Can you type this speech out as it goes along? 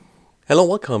Hello,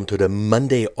 welcome to the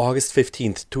Monday, August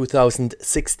 15th,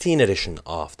 2016 edition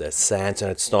of the SANS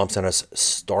and Storm Center's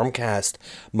StormCast.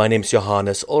 My name is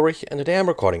Johannes Ulrich and today I'm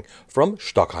recording from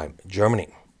Stockholm, Germany.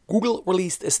 Google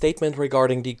released a statement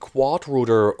regarding the quad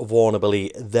router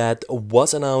vulnerability that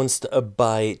was announced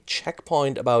by Check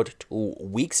Point about 2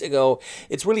 weeks ago.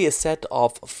 It's really a set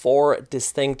of 4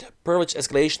 distinct privilege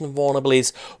escalation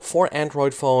vulnerabilities for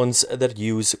Android phones that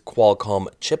use Qualcomm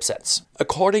chipsets.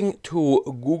 According to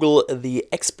Google, the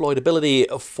exploitability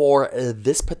for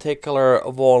this particular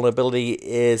vulnerability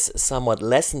is somewhat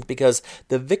lessened because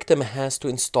the victim has to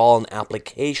install an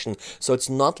application. So it's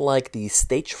not like the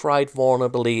stage fright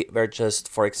vulnerability where just,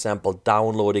 for example,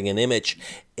 downloading an image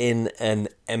in an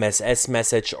MSS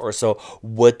message or so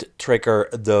would trigger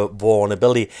the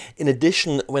vulnerability. In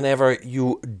addition, whenever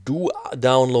you do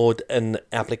download an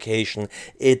application,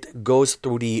 it goes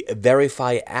through the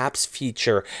Verify Apps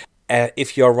feature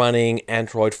if you're running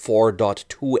Android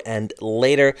 4.2 and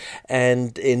later,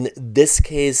 and in this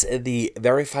case the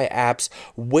Verify Apps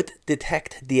would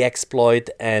detect the exploit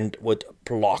and would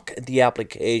block the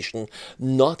application,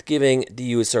 not giving the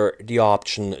user the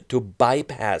option to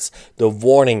bypass the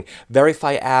warning.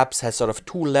 Verify Apps has sort of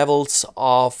 2 levels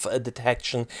of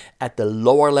detection. At the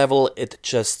lower level, it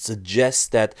just suggests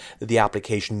that the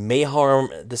application may harm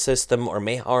the system or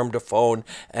may harm the phone,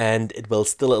 and it will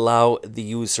still allow the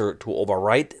user to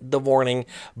overwrite the warning.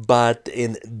 But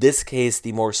in this case,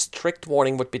 the more strict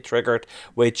warning would be triggered,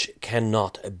 which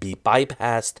cannot be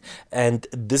bypassed, and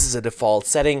this is a default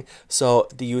setting, so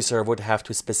the user would have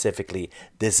to specifically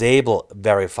disable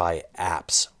Verify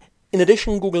Apps. In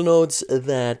addition, Google notes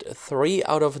that 3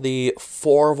 out of the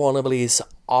 4 vulnerabilities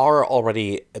are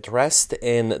already addressed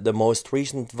in the most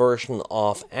recent version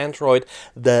of Android.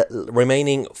 The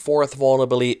remaining 4th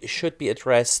vulnerability should be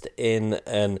addressed in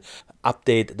an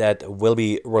update that will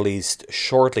be released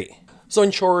shortly. So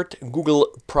in short, Google,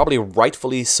 probably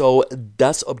rightfully so,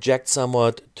 does object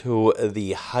somewhat to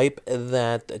the hype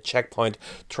that Check Point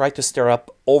tried to stir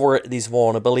up over these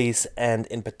vulnerabilities, and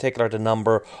in particular the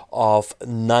number of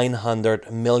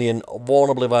 900 million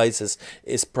vulnerable devices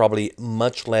is probably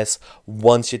much less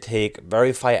once you take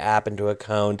Verify App into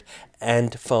account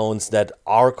and phones that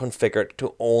are configured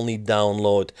to only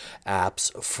download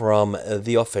apps from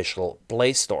the official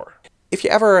Play Store. If you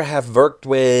ever have worked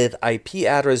with IP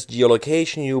address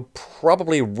geolocation, you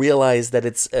probably realize that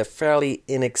it's a fairly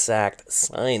inexact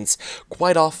science.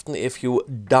 Quite often, if you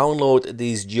download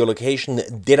these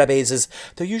geolocation databases,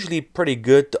 they're usually pretty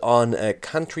good on a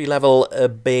country level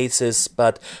basis,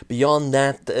 but beyond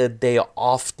that, they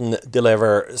often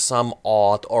deliver some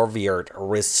odd or weird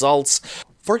results.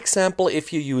 For example,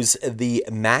 if you use the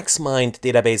MaxMind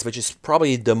database, which is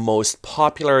probably the most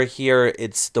popular here,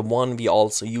 it's the one we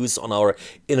also use on our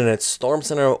Internet Storm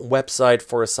Center website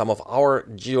for some of our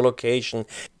geolocation.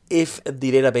 If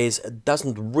the database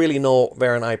doesn't really know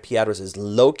where an IP address is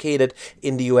located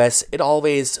in the US, it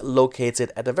always locates it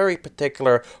at a very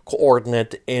particular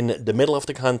coordinate in the middle of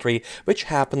the country, which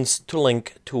happens to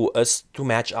link to us to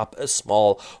match up a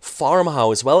small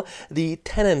farmhouse. Well, the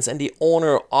tenants and the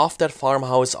owner of that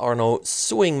farmhouse are now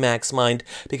suing MaxMind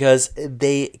because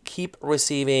they keep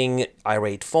receiving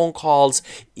irate phone calls,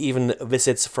 even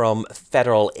visits from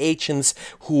federal agents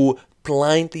who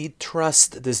blindly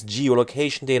trust this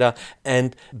geolocation data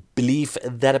and believe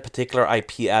that a particular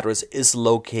IP address is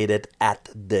located at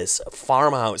this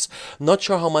farmhouse. Not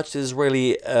sure how much this is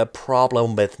really a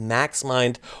problem with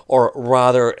MaxMind, or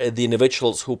rather the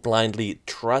individuals who blindly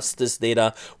trust this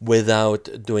data without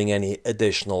doing any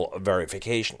additional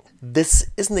verification. This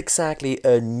isn't exactly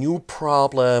a new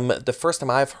problem. The first time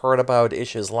I've heard about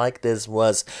issues like this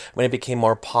was when it became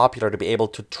more popular to be able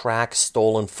to track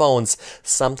stolen phones.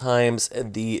 Sometimes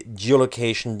the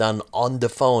geolocation done on the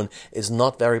phone is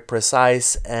not very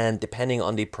precise, and depending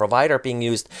on the provider being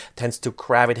used, tends to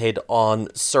gravitate on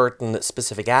certain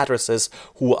specific addresses,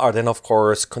 who are then of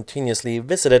course continuously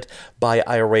visited by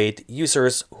irate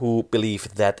users who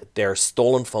believe that their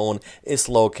stolen phone is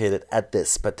located at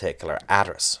this particular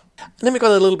address. And then we got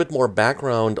a little bit more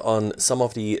background on some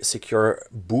of the secure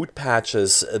boot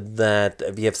patches that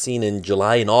we have seen in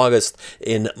July and August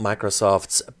in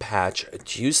Microsoft's Patch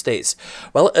Tuesdays.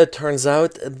 Well, it turns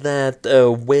out that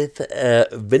with a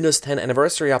Windows 10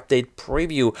 Anniversary Update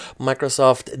preview,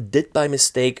 Microsoft did by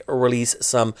mistake release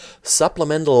some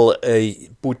supplemental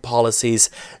boot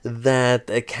policies that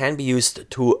can be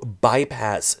used to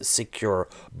bypass secure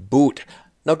boot.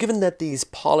 Now, given that these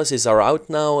policies are out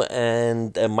now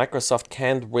and Microsoft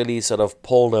can't really sort of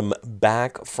pull them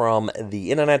back from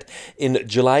the internet, in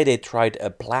July they tried a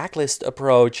blacklist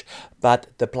approach, but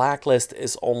the blacklist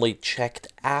is only checked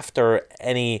after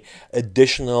any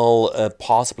additional,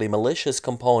 possibly malicious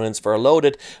components were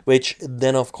loaded, which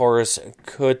then, of course,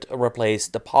 could replace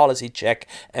the policy check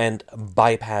and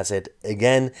bypass it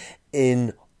again.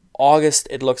 In August,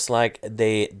 it looks like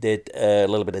they did a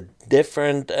little bit of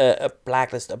different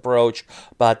blacklist approach,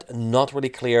 but not really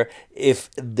clear if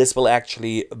this will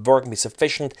actually work and be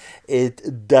sufficient.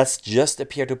 It does just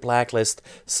appear to blacklist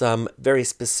some very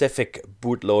specific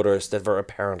bootloaders that were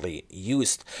apparently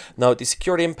used. Now, the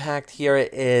security impact here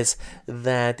is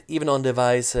that even on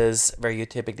devices where you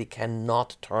typically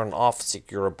cannot turn off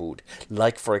secure boot,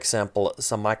 like for example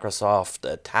some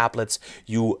Microsoft tablets,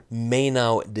 you may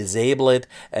now disable it,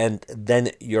 and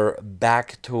then you're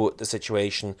back to the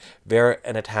situation where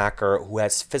an attacker who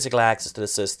has physical access to the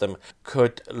system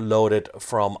could load it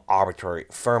from arbitrary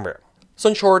firmware. So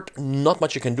in short, not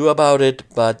much you can do about it,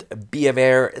 but be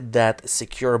aware that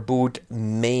secure boot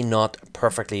may not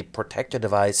perfectly protect your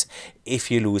device if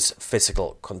you lose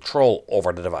physical control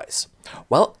over the device.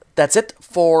 Well, that's it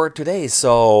for today,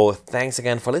 so thanks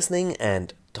again for listening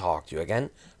and talk to you again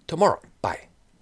tomorrow. Bye.